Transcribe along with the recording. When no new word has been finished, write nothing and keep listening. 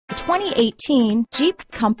The 2018 Jeep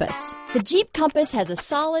Compass. The Jeep Compass has a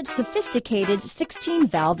solid, sophisticated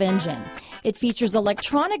 16-valve engine. It features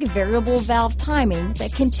electronic variable valve timing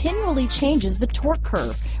that continually changes the torque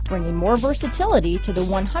curve, bringing more versatility to the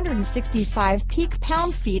 165 peak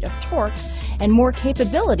pound-feet of torque and more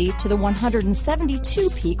capability to the 172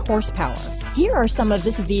 peak horsepower. Here are some of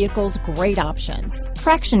this vehicle's great options: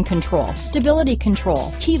 traction control, stability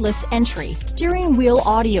control, keyless entry, steering wheel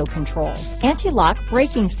audio controls, anti-lock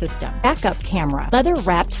braking system, backup camera,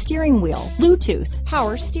 leather-wrapped steering wheel, Bluetooth,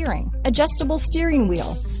 power steering, adjustable steering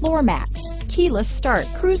wheel, floor mats, keyless start,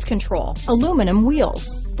 cruise control, aluminum wheels,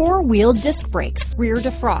 four-wheel disc brakes, rear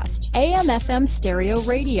defrost, AM/FM stereo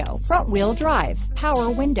radio, front-wheel drive,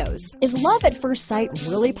 power windows. Is love at first sight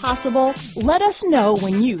really possible? Let us know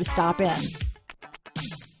when you stop in.